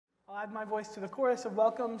I'll add my voice to the chorus of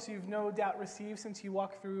welcomes you've no doubt received since you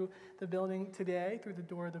walked through the building today, through the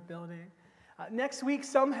door of the building. Next week,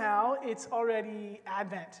 somehow, it's already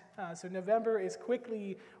Advent. So November is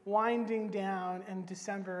quickly winding down and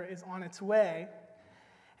December is on its way.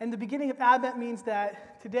 And the beginning of Advent means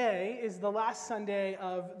that today is the last Sunday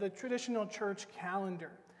of the traditional church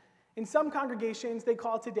calendar. In some congregations, they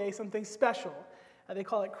call today something special. They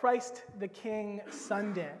call it Christ the King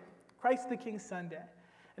Sunday. Christ the King Sunday.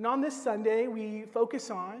 And on this Sunday, we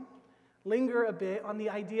linger a bit on the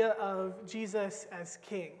idea of Jesus as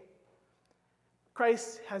King.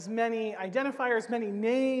 Christ has many identifiers, many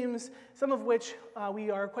names, some of which we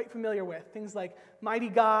are quite familiar with. Things like Mighty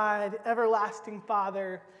God, Everlasting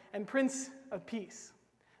Father, and Prince of Peace.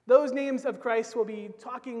 Those names of Christ we'll be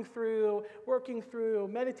talking through, working through,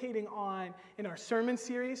 meditating on in our sermon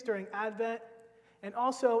series during Advent, and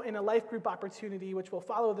also in a life group opportunity which will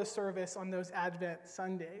follow the service on those Advent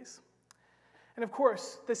Sundays. And of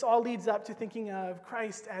course, this all leads up to thinking of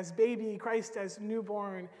Christ as baby, Christ as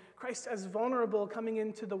newborn, Christ as vulnerable coming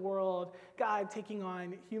into the world, God taking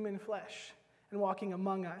on human flesh and walking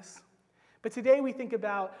among us. But today we think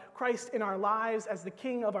about Christ in our lives as the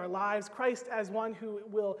King of our lives, Christ as one who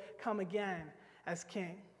will come again as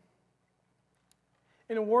King.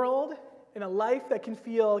 In a world, in a life that can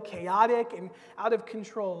feel chaotic and out of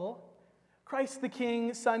control, Christ the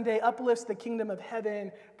King Sunday uplifts the kingdom of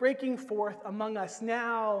heaven, breaking forth among us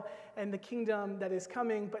now and the kingdom that is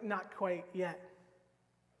coming, but not quite yet.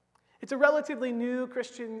 It's a relatively new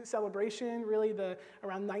Christian celebration. Really,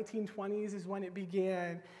 around 1920s is when it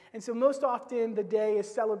began. And so most often the day is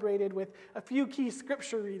celebrated with a few key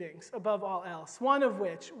scripture readings above all else, one of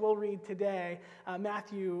which we'll read today,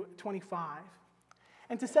 Matthew 25.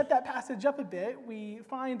 And to set that passage up a bit, we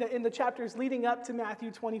find that in the chapters leading up to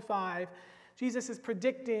Matthew 25, Jesus is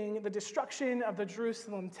predicting the destruction of the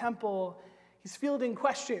Jerusalem temple. He's fielding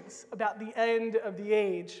questions about the end of the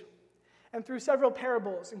age. And through several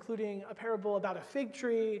parables, including a parable about a fig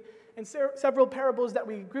tree, and several parables that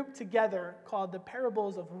we group together called the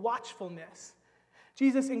parables of watchfulness,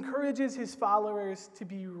 Jesus encourages his followers to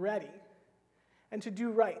be ready and to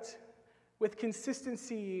do right with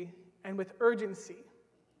consistency and with urgency.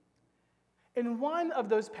 In one of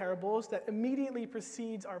those parables that immediately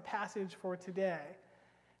precedes our passage for today,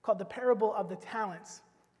 called the parable of the talents,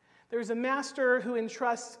 there's a master who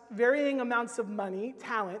entrusts varying amounts of money,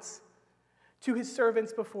 talents, to his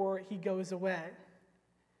servants before he goes away.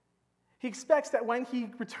 He expects that when he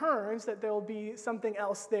returns, that there will be something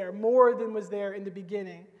else there, more than was there in the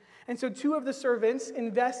beginning. And so two of the servants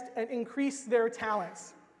invest and increase their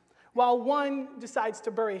talents, while one decides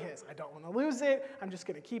to bury his. I don't want to lose it, I'm just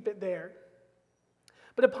going to keep it there.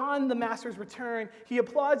 But upon the master's return, he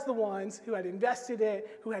applauds the ones who had invested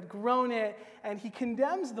it, who had grown it, and he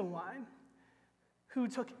condemns the one who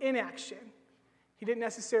took inaction. He didn't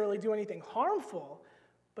necessarily do anything harmful,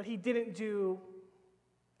 but he didn't do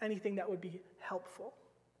anything that would be helpful.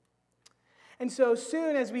 And so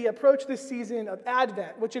soon as we approach this season of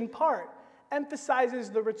Advent, which in part emphasizes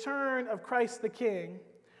the return of Christ the King,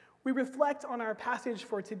 we reflect on our passage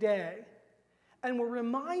for today, and we're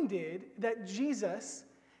reminded that Jesus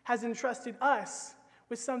has entrusted us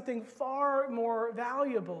with something far more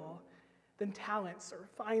valuable than talents or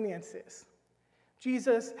finances.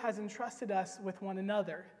 Jesus has entrusted us with one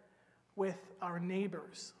another, with our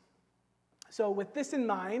neighbors. So with this in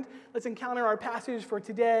mind, let's encounter our passage for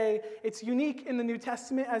today. It's unique in the New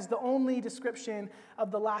Testament as the only description of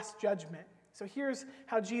the Last Judgment. So here's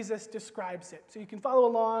how Jesus describes it. So you can follow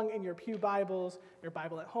along in your pew Bibles, your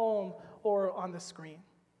Bible at home, or on the screen.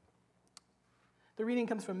 The reading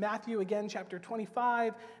comes from Matthew, again, chapter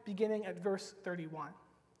 25, beginning at verse 31.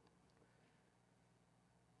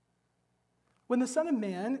 When the Son of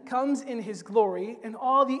Man comes in his glory and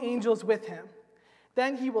all the angels with him,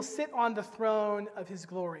 then he will sit on the throne of his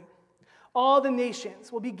glory. All the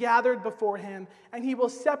nations will be gathered before him, and he will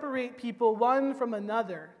separate people one from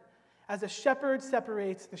another, as a shepherd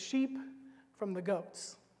separates the sheep from the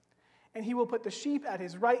goats. And he will put the sheep at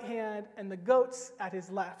his right hand and the goats at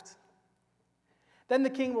his left. Then the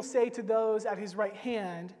king will say to those at his right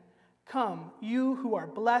hand, "Come, you who are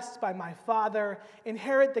blessed by my Father,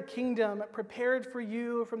 inherit the kingdom prepared for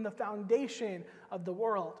you from the foundation of the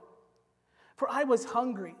world. For I was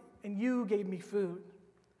hungry, and you gave me food.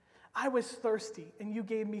 I was thirsty, and you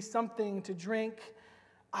gave me something to drink.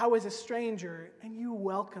 I was a stranger, and you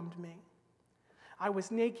welcomed me. I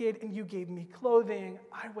was naked, and you gave me clothing.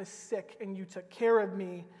 I was sick, and you took care of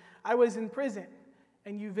me. I was in prison,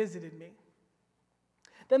 and you visited me."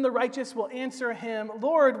 Then the righteous will answer him,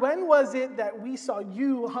 "Lord, when was it that we saw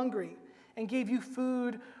you hungry and gave you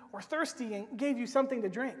food, or thirsty and gave you something to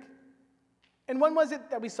drink? And when was it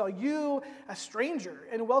that we saw you, a stranger,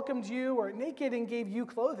 and welcomed you, or naked and gave you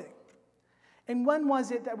clothing? And when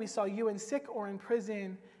was it that we saw you in sick or in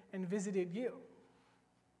prison and visited you?"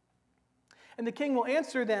 And the king will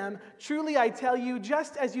answer them, "Truly I tell you,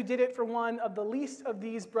 just as you did it for one of the least of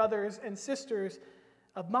these brothers and sisters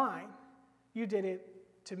of mine, you did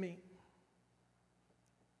it to me."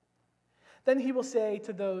 Then he will say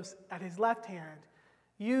to those at his left hand,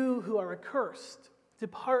 "You who are accursed,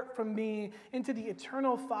 depart from me into the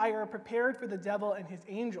eternal fire prepared for the devil and his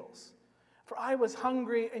angels. For I was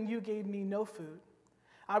hungry, and you gave me no food.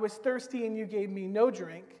 I was thirsty, and you gave me no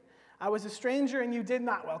drink. I was a stranger, and you did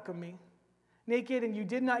not welcome me. Naked, and you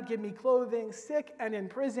did not give me clothing. Sick and in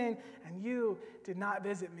prison, and you did not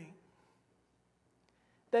visit me."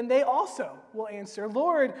 Then they also will answer,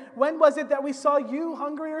 "Lord, when was it that we saw you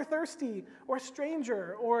hungry or thirsty, or a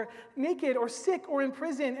stranger, or naked, or sick, or in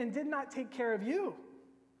prison, and did not take care of you?"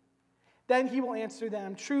 Then he will answer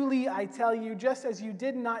them, "Truly I tell you, just as you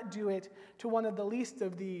did not do it to one of the least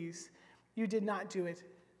of these, you did not do it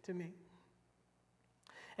to me."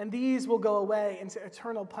 And these will go away into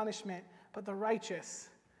eternal punishment, but the righteous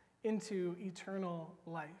into eternal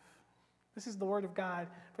life. This is the word of God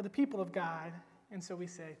for the people of God, and so we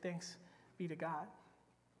say, thanks be to God.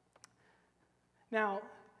 Now,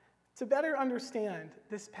 to better understand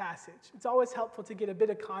this passage, it's always helpful to get a bit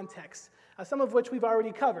of context, some of which we've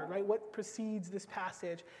already covered, right? What precedes this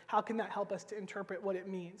passage? How can that help us to interpret what it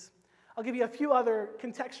means? I'll give you a few other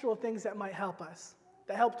contextual things that might help us,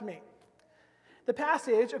 that helped me. The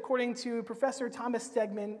passage, according to Professor Thomas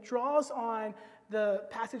Stegman, draws on the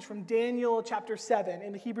passage from Daniel chapter 7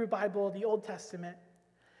 in the Hebrew Bible, the Old Testament.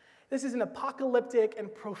 This is an apocalyptic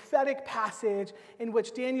and prophetic passage in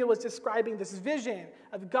which Daniel was describing this vision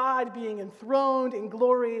of God being enthroned in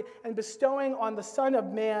glory and bestowing on the Son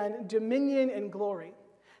of Man dominion and glory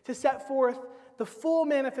to set forth the full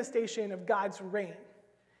manifestation of God's reign.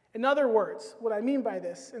 In other words, what I mean by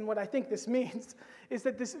this and what I think this means is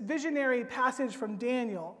that this visionary passage from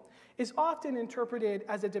Daniel is often interpreted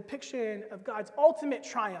as a depiction of God's ultimate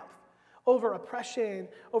triumph over oppression,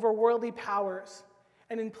 over worldly powers,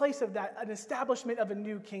 and in place of that, an establishment of a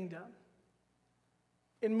new kingdom.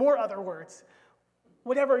 In more other words,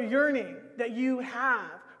 whatever yearning that you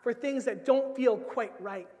have for things that don't feel quite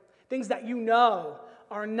right, things that you know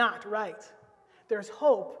are not right, there's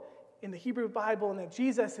hope in the Hebrew Bible and that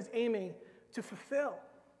Jesus is aiming to fulfill,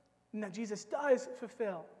 and that Jesus does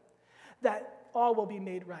fulfill, that all will be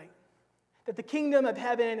made right. That the kingdom of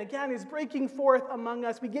heaven, again, is breaking forth among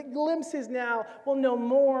us. We get glimpses now. We'll know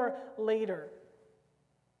more later.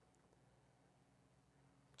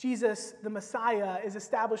 Jesus, the Messiah, is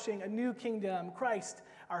establishing a new kingdom, Christ,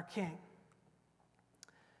 our King.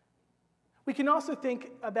 We can also think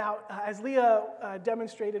about, as Leah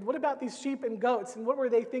demonstrated, what about these sheep and goats? And what were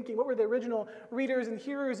they thinking? What were the original readers and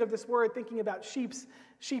hearers of this word thinking about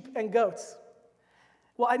sheep and goats?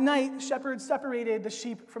 Well, at night, shepherds separated the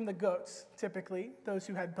sheep from the goats, typically, those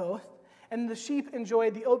who had both. And the sheep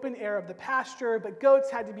enjoyed the open air of the pasture, but goats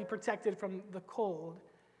had to be protected from the cold.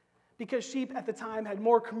 Because sheep at the time had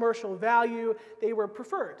more commercial value, they were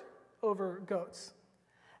preferred over goats.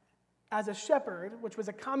 As a shepherd, which was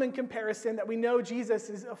a common comparison that we know Jesus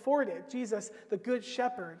is afforded, Jesus, the good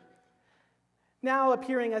shepherd, now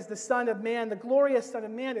appearing as the Son of Man, the glorious Son of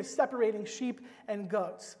Man, is separating sheep and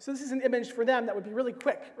goats. So this is an image for them that would be really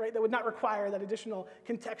quick, right? That would not require that additional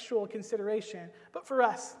contextual consideration. But for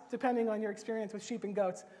us, depending on your experience with sheep and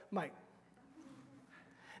goats, might.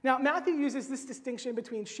 Now, Matthew uses this distinction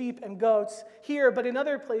between sheep and goats here, but in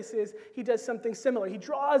other places, he does something similar. He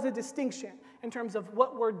draws a distinction in terms of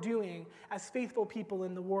what we're doing as faithful people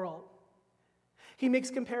in the world. He makes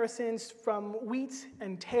comparisons from wheat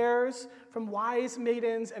and tares, from wise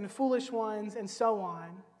maidens and foolish ones, and so on.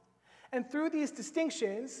 And through these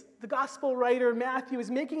distinctions, the gospel writer Matthew is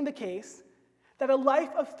making the case that a life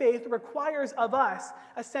of faith requires of us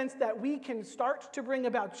a sense that we can start to bring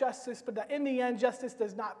about justice, but that in the end, justice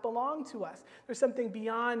does not belong to us. There's something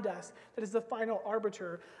beyond us that is the final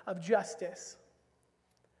arbiter of justice.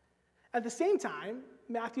 At the same time,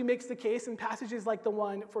 Matthew makes the case in passages like the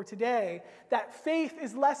one for today that faith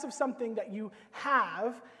is less of something that you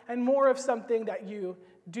have and more of something that you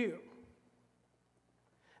do.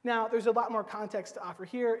 Now, there's a lot more context to offer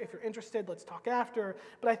here. If you're interested, let's talk after,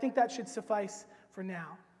 but I think that should suffice for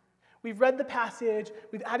now. We've read the passage,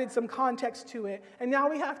 we've added some context to it, and now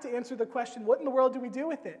we have to answer the question, what in the world do we do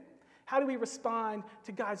with it? How do we respond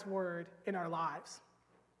to God's word in our lives?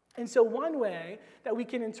 And so one way that we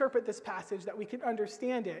can interpret this passage, that we can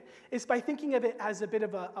understand it, is by thinking of it as a bit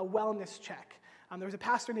of a wellness check. There was a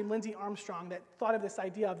pastor named Lindsay Armstrong that thought of this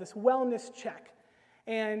idea of this wellness check.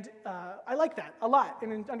 And I like that a lot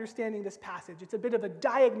in understanding this passage. It's a bit of a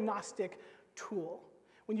diagnostic tool.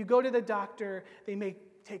 When you go to the doctor, they may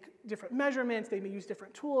take different measurements, they may use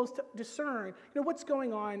different tools to discern, what's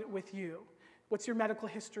going on with you. What's your medical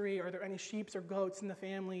history? Are there any sheep or goats in the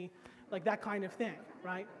family? Like that kind of thing,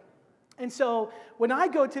 right? And so when I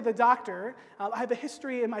go to the doctor, I have a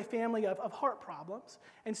history in my family of heart problems.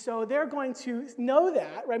 And so they're going to know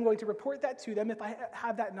that, or I'm going to report that to them if I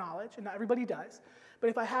have that knowledge, and not everybody does. But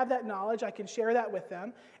if I have that knowledge, I can share that with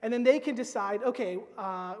them. And then they can decide, okay,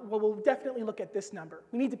 we'll definitely look at this number.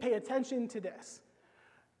 We need to pay attention to this.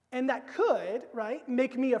 And that could, right,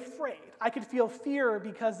 make me afraid. I could feel fear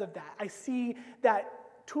because of that. I see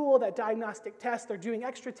that tool, that diagnostic test, they're doing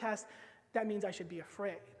extra tests. That means I should be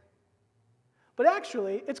afraid. But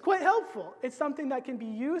actually, it's quite helpful. It's something that can be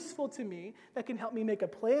useful to me, that can help me make a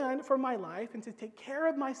plan for my life and to take care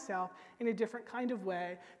of myself in a different kind of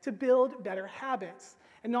way, to build better habits,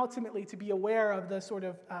 and ultimately to be aware of the sort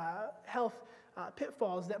of health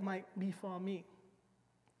pitfalls that might befall me.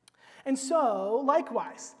 And so,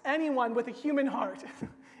 likewise, anyone with a human heart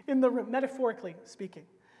in the room, metaphorically speaking,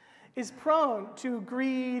 is prone to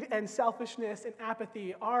greed and selfishness and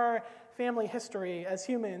apathy. Our family history as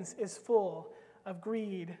humans is full of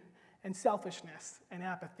greed and selfishness and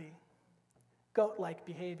apathy, goat-like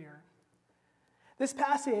behavior. This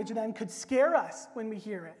passage then could scare us when we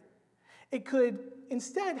hear it. It could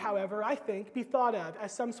instead, however, I think, be thought of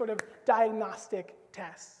as some sort of diagnostic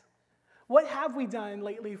test. What have we done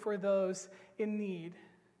lately for those in need?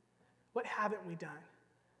 What haven't we done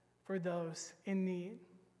for those in need?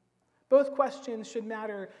 Both questions should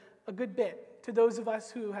matter a good bit to those of us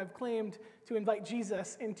who have claimed to invite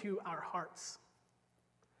Jesus into our hearts.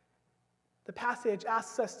 The passage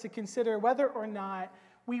asks us to consider whether or not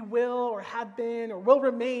we will or have been or will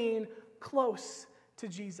remain close to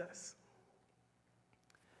Jesus.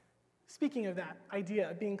 Speaking of that idea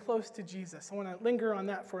of being close to Jesus, I want to linger on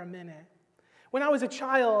that for a minute. When I was a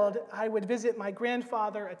child, I would visit my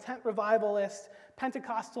grandfather, a tent revivalist,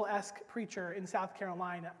 Pentecostal-esque preacher in South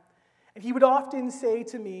Carolina. And he would often say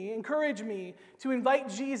to me, encourage me to invite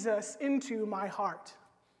Jesus into my heart.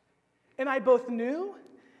 And I both knew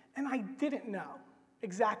and I didn't know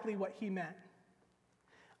exactly what he meant.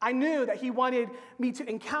 I knew that he wanted me to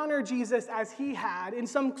encounter Jesus as he had in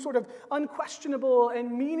some sort of unquestionable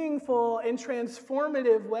and meaningful and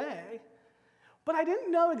transformative way. But I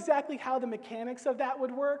didn't know exactly how the mechanics of that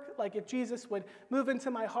would work, like if Jesus would move into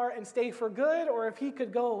my heart and stay for good, or if he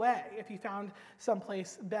could go away, if he found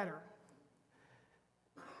someplace better.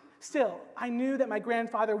 Still, I knew that my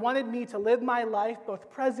grandfather wanted me to live my life, both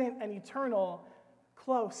present and eternal,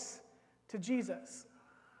 close to Jesus.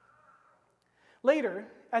 Later,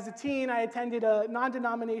 as a teen, I attended a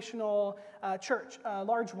non-denominational church, a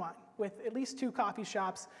large one, with at least 2 coffee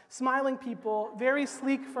shops, smiling people, very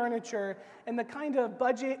sleek furniture, and the kind of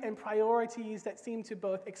budget and priorities that seem to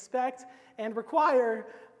both expect and require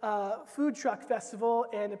a food truck festival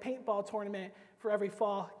and a paintball tournament for every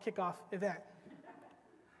fall kickoff event.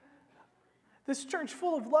 This church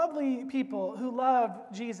full of lovely people who love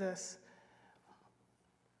Jesus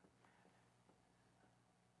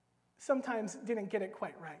sometimes didn't get it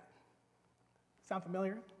quite right. Sound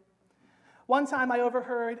familiar? One time I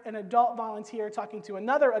overheard an adult volunteer talking to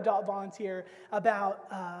another adult volunteer about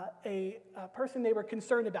a person they were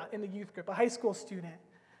concerned about in the youth group, a high school student.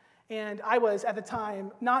 And I was, at the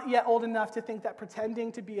time, not yet old enough to think that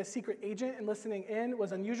pretending to be a secret agent and listening in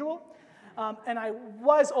was unusual. And I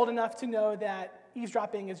was old enough to know that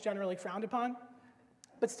eavesdropping is generally frowned upon.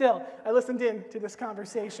 But still, I listened in to this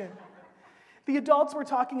conversation. The adults were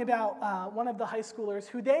talking about one of the high schoolers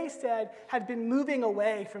who they said had been moving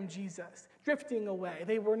away from Jesus, drifting away.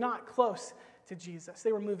 They were not close to Jesus.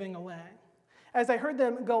 They were moving away. As I heard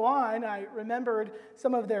them go on, I remembered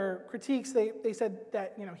some of their critiques. They said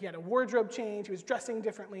that he had a wardrobe change, he was dressing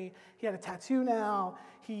differently, he had a tattoo now.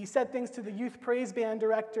 He said things to the youth praise band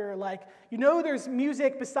director like, there's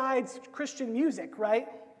music besides Christian music, right?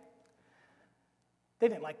 They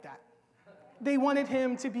didn't like that. They wanted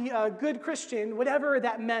him to be a good Christian, whatever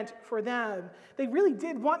that meant for them. They really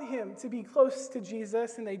did want him to be close to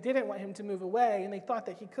Jesus, and they didn't want him to move away, and they thought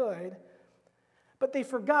that he could. But they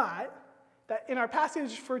forgot that in our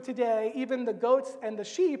passage for today, even the goats and the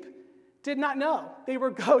sheep did not know they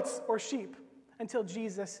were goats or sheep until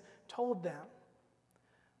Jesus told them.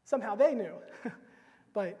 Somehow they knew,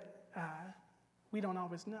 but we don't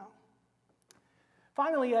always know.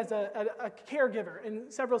 Finally, as a caregiver in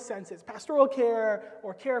several senses, pastoral care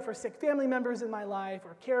or care for sick family members in my life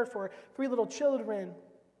or care for 3 little children,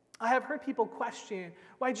 I have heard people question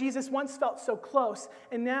why Jesus once felt so close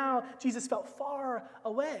and now Jesus felt far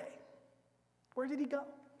away. Where did he go?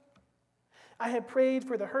 I have prayed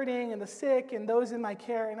for the hurting and the sick and those in my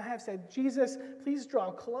care, and I have said, Jesus, please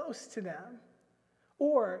draw close to them.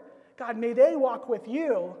 Or, God, may they walk with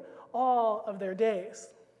you all of their days.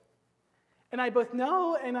 And I both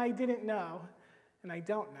know and I didn't know, and I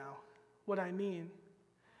don't know what I mean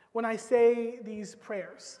when I say these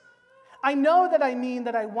prayers. I know that I mean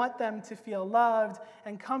that I want them to feel loved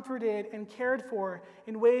and comforted and cared for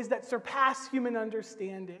in ways that surpass human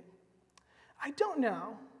understanding. I don't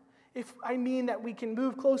know if I mean that we can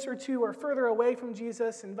move closer to or further away from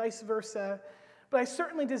Jesus and vice versa, but I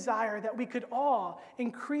certainly desire that we could all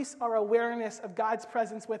increase our awareness of God's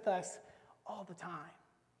presence with us all the time.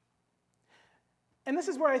 And this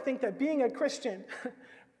is where I think that being a Christian,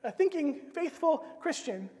 a thinking, faithful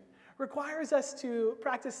Christian, requires us to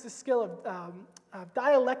practice the skill of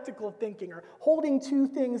dialectical thinking, or holding two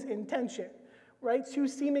things in tension, right? Two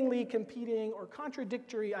seemingly competing or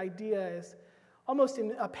contradictory ideas, almost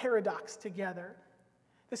in a paradox together.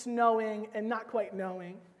 This knowing and not quite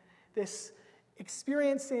knowing, this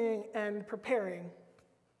experiencing and preparing,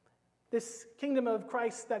 this kingdom of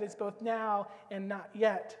Christ that is both now and not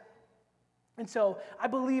yet. And so I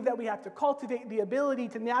believe that we have to cultivate the ability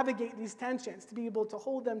to navigate these tensions, to be able to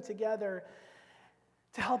hold them together,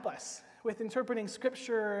 to help us with interpreting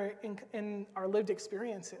Scripture in our lived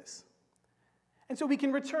experiences. And so we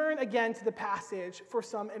can return again to the passage for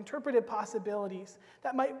some interpretive possibilities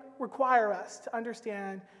that might require us to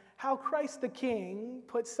understand how Christ the King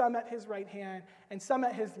puts some at his right hand and some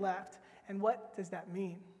at his left, and what does that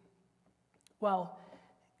mean? Well,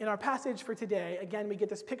 in our passage for today, again, we get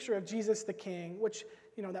this picture of Jesus the King, which,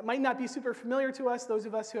 that might not be super familiar to us, those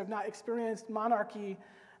of us who have not experienced monarchy,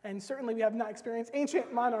 and certainly we have not experienced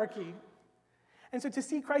ancient monarchy. And so to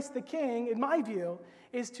see Christ the King, in my view,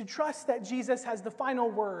 is to trust that Jesus has the final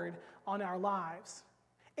word on our lives,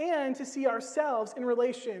 and to see ourselves in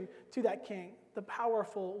relation to that King, the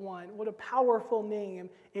powerful one. What a powerful name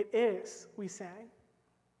it is, we sang.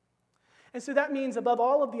 And so that means above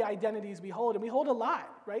all of the identities we hold, and we hold a lot,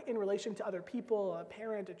 right, in relation to other people, a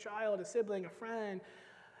parent, a child, a sibling, a friend,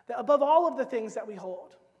 that above all of the things that we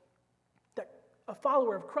hold, that a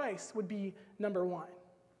follower of Christ would be number one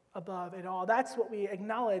above it all. That's what we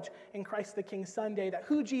acknowledge in Christ the King Sunday, that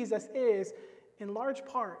who Jesus is, in large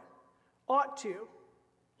part, ought to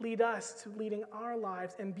lead us to leading our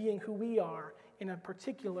lives and being who we are in a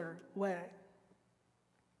particular way.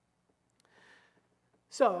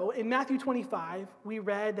 So, in Matthew 25, we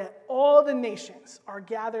read that all the nations are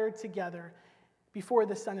gathered together before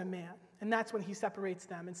the Son of Man. And that's when he separates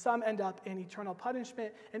them. And some end up in eternal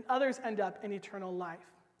punishment, and others end up in eternal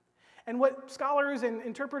life. And what scholars and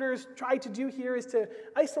interpreters try to do here is to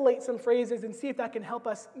isolate some phrases and see if that can help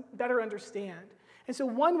us better understand. And so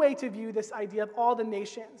one way to view this idea of all the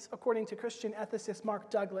nations, according to Christian ethicist Mark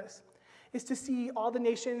Douglas, is to see all the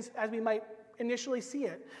nations as we might initially see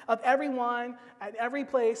it, of everyone at every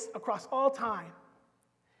place across all time.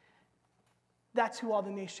 That's who all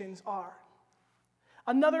the nations are.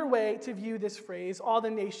 Another way to view this phrase, all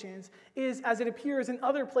the nations, is as it appears in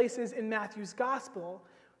other places in Matthew's gospel,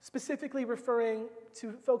 specifically referring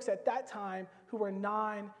to folks at that time who were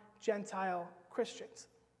non-Gentile Christians,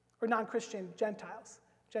 or non-Christian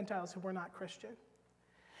Gentiles who were not Christian.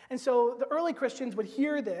 And so the early Christians would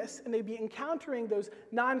hear this, and they'd be encountering those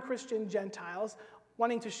non-Christian Gentiles,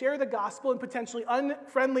 wanting to share the gospel in potentially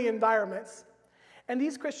unfriendly environments. And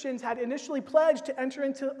these Christians had initially pledged to enter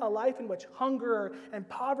into a life in which hunger and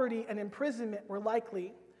poverty and imprisonment were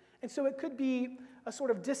likely. And so it could be a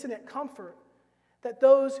sort of dissonant comfort that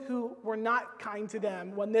those who were not kind to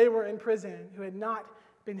them when they were in prison, who had not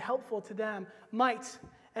been helpful to them, might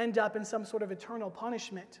end up in some sort of eternal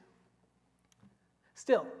punishment.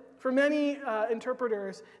 Still, for many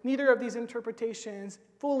interpreters, neither of these interpretations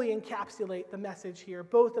fully encapsulate the message here.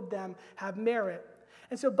 Both of them have merit.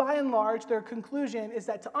 And so by and large, their conclusion is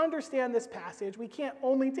that to understand this passage, we can't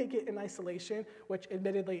only take it in isolation, which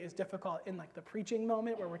admittedly is difficult in like the preaching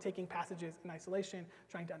moment where we're taking passages in isolation,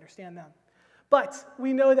 trying to understand them. But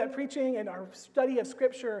we know that preaching and our study of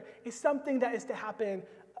Scripture is something that is to happen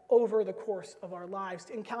over the course of our lives,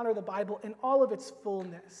 to encounter the Bible in all of its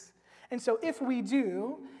fullness. And so if we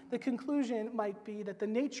do, the conclusion might be that the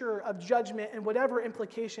nature of judgment and whatever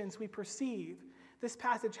implications we perceive this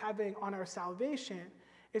passage having on our salvation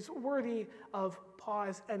is worthy of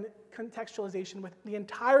pause and contextualization with the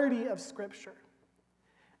entirety of Scripture.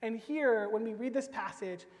 And here, when we read this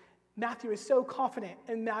passage, Matthew is so confident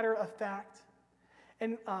and matter of fact.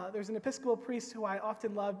 And there's an Episcopal priest who I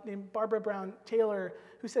often love named Barbara Brown Taylor,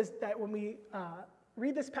 who says that when we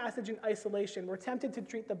read this passage in isolation, we're tempted to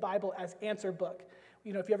treat the Bible as answer book.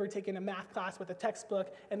 You know, if you ever taken a math class with a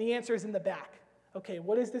textbook and the answer is in the back. Okay,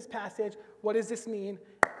 what is this passage? What does this mean?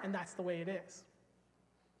 And that's the way it is.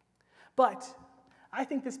 But I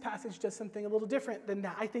think this passage does something a little different than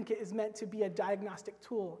that. I think it is meant to be a diagnostic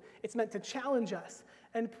tool. It's meant to challenge us.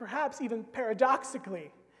 And perhaps even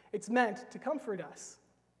paradoxically, it's meant to comfort us.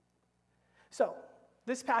 So,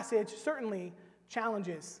 this passage certainly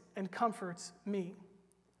challenges and comforts me.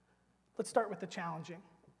 Let's start with the challenging.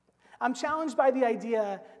 I'm challenged by the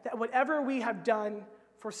idea that whatever we have done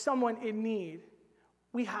for someone in need,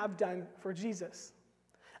 we have done for Jesus.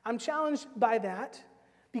 I'm challenged by that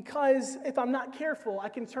because if I'm not careful, I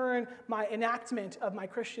can turn my enactment of my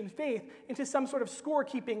Christian faith into some sort of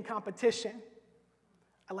scorekeeping competition.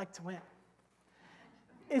 I like to win.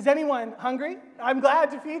 Is anyone hungry? I'm glad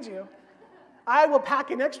to feed you. I will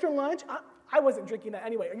pack an extra lunch. I wasn't drinking that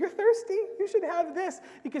anyway. You're thirsty? You should have this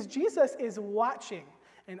because Jesus is watching,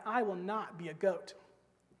 and I will not be a goat.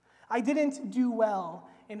 I didn't do well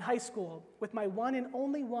in high school with my one and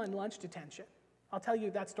only one lunch detention. I'll tell you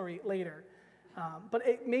that story later. But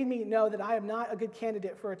it made me know that I am not a good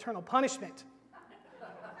candidate for eternal punishment.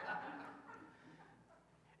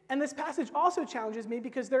 And this passage also challenges me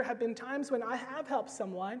because there have been times when I have helped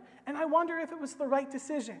someone, and I wonder if it was the right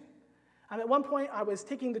decision. At one point, I was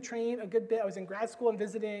taking the train a good bit. I was in grad school and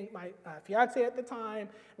visiting my fiance at the time.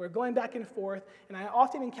 We were going back and forth, and I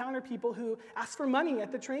often encounter people who ask for money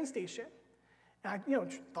at the train station. And I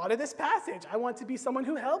thought of this passage. I want to be someone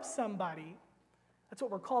who helps somebody. That's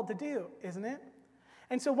what we're called to do, isn't it?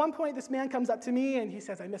 And so at one point, this man comes up to me, and he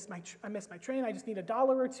says, I missed my train. I just need $1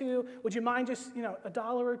 or $2. Would you mind just, $1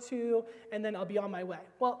 or $2, and then I'll be on my way.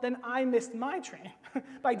 Well, then I missed my train. But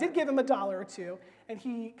I did give him $1 or $2, and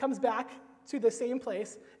he comes back to the same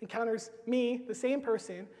place, encounters me, the same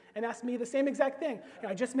person, and asks me the same exact thing.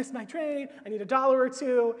 I just missed my train. I need $1 or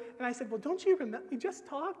 $2. And I said, well, don't you remember? We just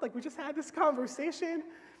talked. We just had this conversation.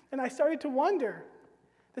 And I started to wonder.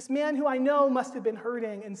 This man who I know must have been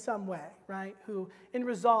hurting in some way, right? Who, in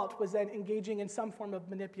result, was then engaging in some form of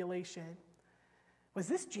manipulation. Was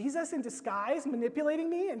this Jesus in disguise manipulating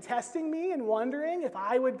me and testing me and wondering if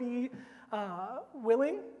I would be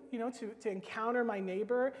willing, to encounter my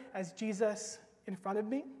neighbor as Jesus in front of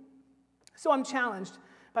me? So I'm challenged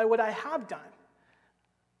by what I have done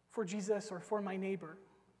for Jesus or for my neighbor.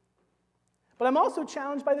 But I'm also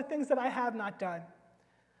challenged by the things that I have not done.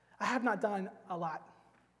 I have not done a lot.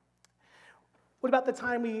 What about the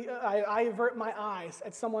time I avert my eyes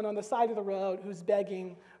at someone on the side of the road who's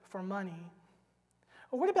begging for money?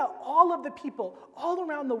 Or what about all of the people all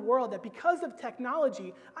around the world that because of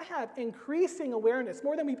technology, I have increasing awareness,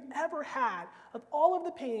 more than we've ever had, of all of the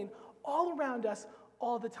pain all around us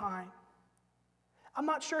all the time? I'm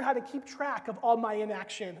not sure how to keep track of all my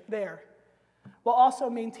inaction there, while also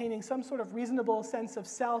maintaining some sort of reasonable sense of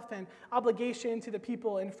self and obligation to the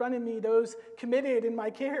people in front of me, those committed in my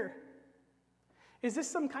care. Is this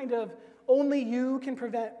some kind of only you can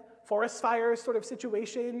prevent forest fires sort of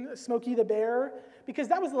situation, Smokey the Bear? Because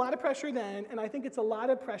that was a lot of pressure then, and I think it's a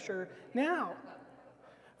lot of pressure now.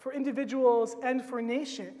 For individuals and for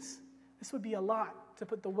nations, this would be a lot to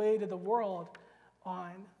put the weight of the world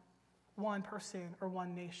on one person or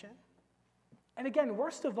one nation. And again,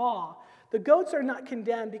 worst of all, the goats are not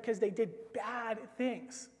condemned because they did bad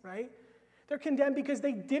things, right? They're condemned because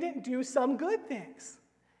they didn't do some good things.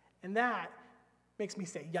 And that makes me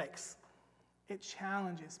say, yikes. It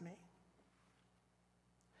challenges me.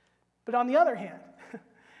 But on the other hand,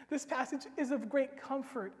 this passage is of great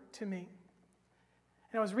comfort to me.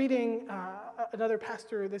 And I was reading another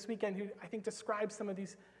pastor this weekend who I think described some of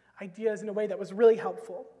these ideas in a way that was really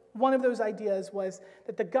helpful. One of those ideas was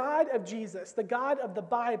that the God of Jesus, the God of the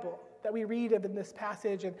Bible that we read of in this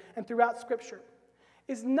passage and throughout Scripture,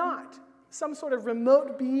 is not some sort of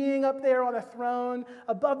remote being up there on a throne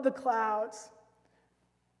above the clouds,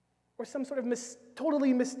 or some sort of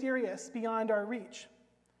totally mysterious beyond our reach.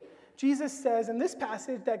 Jesus says in this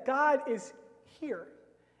passage that God is here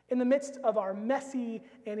in the midst of our messy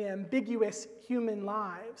and ambiguous human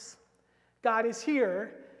lives. God is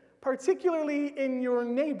here, particularly in your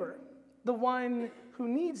neighbor, the one who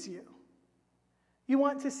needs you. You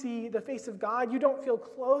want to see the face of God? You don't feel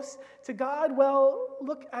close to God? Well,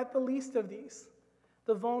 look at the least of these,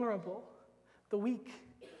 the vulnerable, the weak,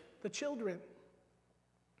 the children.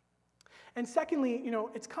 And secondly,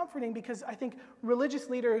 it's comforting because I think religious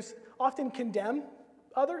leaders often condemn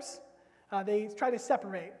others. They try to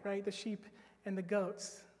separate, right, the sheep and the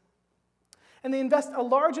goats. And they invest a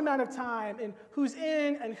large amount of time in who's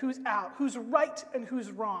in and who's out, who's right and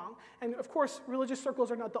who's wrong. And of course, religious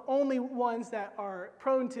circles are not the only ones that are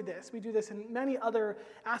prone to this. We do this in many other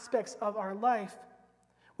aspects of our life.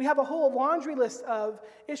 We have a whole laundry list of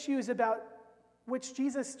issues about which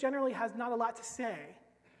Jesus generally has not a lot to say.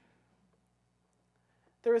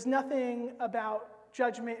 There is nothing about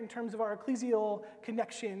judgment in terms of our ecclesial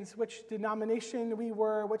connections, which denomination we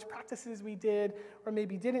were, which practices we did or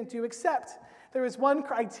maybe didn't do, except there is one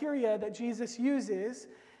criteria that Jesus uses,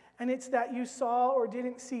 and it's that you saw or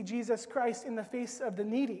didn't see Jesus Christ in the face of the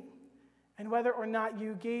needy, and whether or not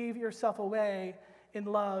you gave yourself away in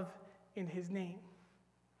love in his name.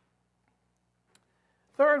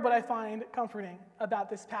 Third, what I find comforting about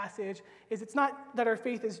this passage is it's not that our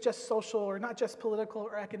faith is just social or not just political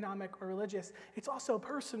or economic or religious. It's also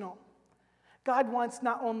personal. God wants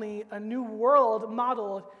not only a new world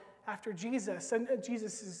modeled after Jesus and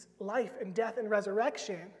Jesus' life and death and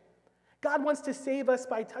resurrection. God wants to save us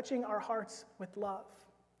by touching our hearts with love.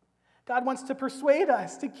 God wants to persuade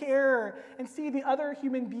us to care and see the other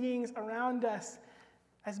human beings around us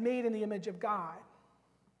as made in the image of God.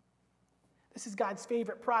 This is God's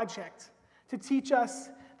favorite project, to teach us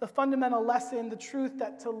the fundamental lesson, the truth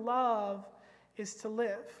that to love is to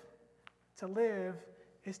live. To live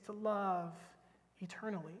is to love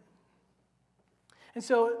eternally. And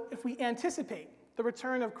so if we anticipate the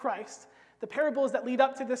return of Christ, the parables that lead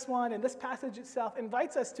up to this one and this passage itself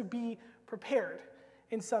invites us to be prepared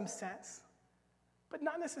in some sense, but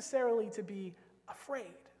not necessarily to be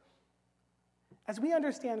afraid. As we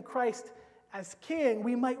understand Christ as King,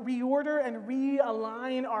 we might reorder and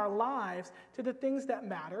realign our lives to the things that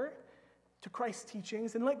matter, to Christ's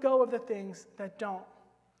teachings, and let go of the things that don't.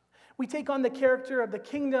 We take on the character of the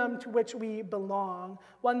kingdom to which we belong,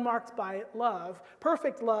 one marked by love.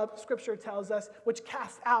 Perfect love, Scripture tells us, which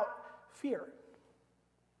casts out fear.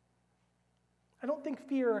 I don't think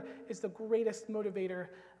fear is the greatest motivator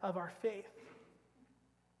of our faith.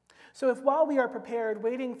 So if while we are prepared,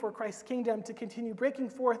 waiting for Christ's kingdom to continue breaking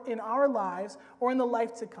forth in our lives or in the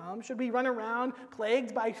life to come, should we run around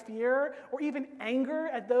plagued by fear or even anger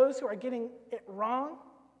at those who are getting it wrong?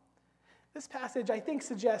 This passage, I think,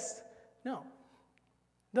 suggests no.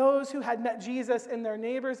 Those who had met Jesus and their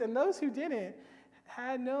neighbors and those who didn't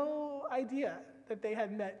had no idea that they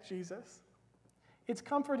had met Jesus. It's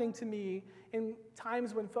comforting to me in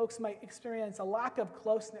times when folks might experience a lack of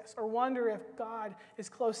closeness or wonder if God is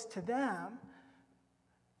close to them.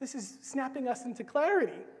 This is snapping us into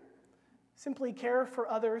clarity. Simply care for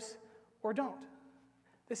others or don't.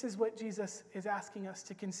 This is what Jesus is asking us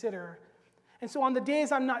to consider. And so on the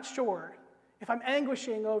days I'm not sure, if I'm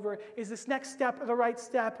anguishing over, is this next step the right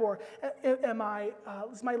step, or is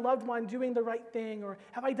my loved one doing the right thing, or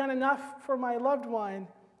have I done enough for my loved one?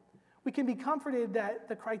 We can be comforted that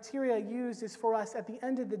the criteria used is for us at the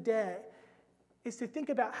end of the day is to think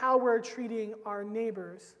about how we're treating our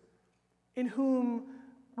neighbors in whom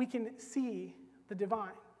we can see the divine.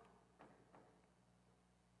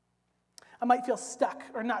 I might feel stuck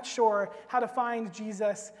or not sure how to find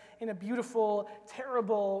Jesus in a beautiful,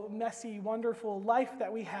 terrible, messy, wonderful life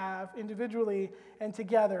that we have individually and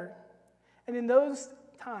together. And in those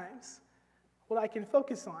times, what I can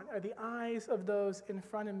focus on are the eyes of those in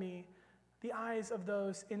front of me, the eyes of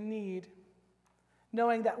those in need,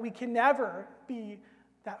 knowing that we can never be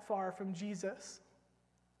that far from Jesus.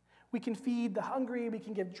 We can feed the hungry, we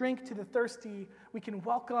can give drink to the thirsty, we can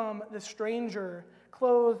welcome the stranger,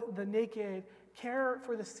 clothe the naked, care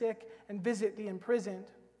for the sick, and visit the imprisoned.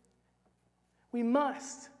 We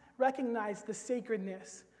must recognize the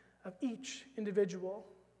sacredness of each individual.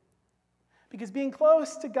 Because being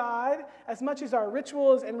close to God, as much as our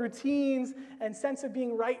rituals and routines and sense of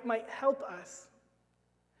being right might help us,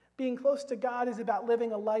 being close to God is about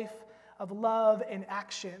living a life of love and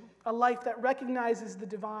action, a life that recognizes the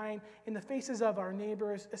divine in the faces of our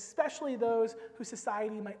neighbors, especially those who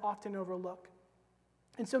society might often overlook.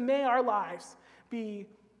 And so may our lives be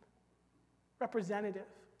representative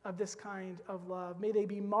of this kind of love. May they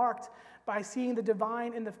be marked by seeing the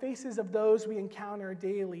divine in the faces of those we encounter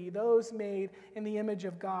daily, those made in the image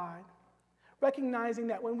of God. Recognizing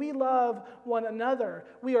that when we love one another,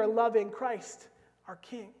 we are loving Christ, our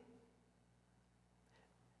King.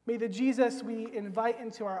 May the Jesus we invite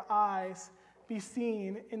into our eyes be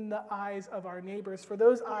seen in the eyes of our neighbors, for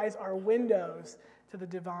those eyes are windows to the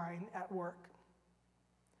divine at work.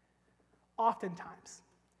 Oftentimes,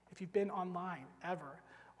 if you've been online ever,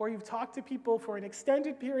 or you've talked to people for an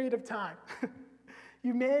extended period of time,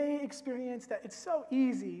 you may experience that it's so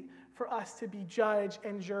easy for us to be judge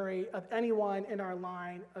and jury of anyone in our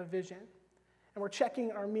line of vision. And we're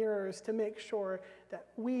checking our mirrors to make sure that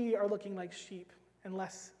we are looking like sheep and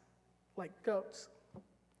less like goats.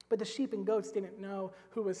 But the sheep and goats didn't know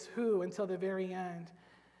who was who until the very end.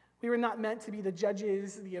 We were not meant to be the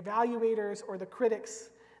judges, the evaluators, or the critics.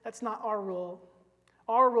 That's not our role.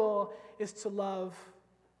 Our role is to love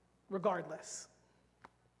regardless.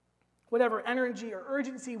 Whatever energy or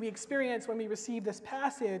urgency we experience when we receive this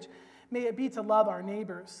passage, may it be to love our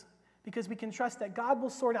neighbors, because we can trust that God will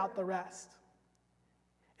sort out the rest.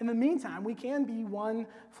 In the meantime, we can be one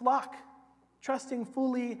flock, trusting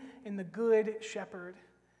fully in the Good Shepherd,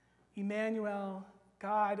 Emmanuel,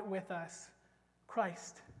 God with us,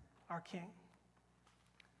 Christ, our King.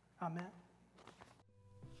 Amen.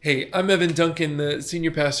 Hey, I'm Evan Duncan, the senior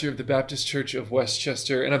pastor of the Baptist Church of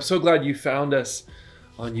Westchester, and I'm so glad you found us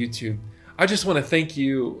on YouTube. I just want to thank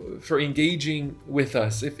you for engaging with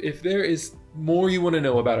us. If there is more you want to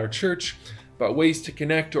know about our church, about ways to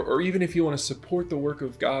connect, or even if you want to support the work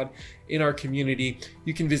of God in our community,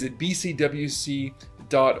 you can visit bcwc.org.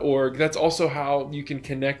 That's also how you can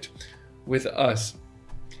connect with us.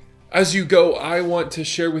 As you go, I want to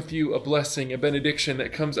share with you a blessing, a benediction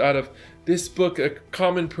that comes out of this book, A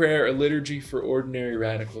Common Prayer, a Liturgy for Ordinary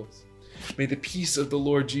Radicals. May the peace of the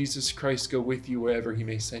Lord Jesus Christ go with you wherever he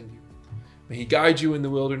may send you. May he guide you in the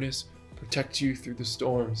wilderness, protect you through the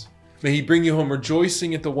storms. May he bring you home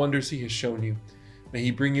rejoicing at the wonders he has shown you. May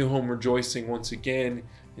he bring you home rejoicing once again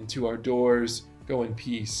into our doors. Go in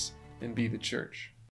peace and be the church.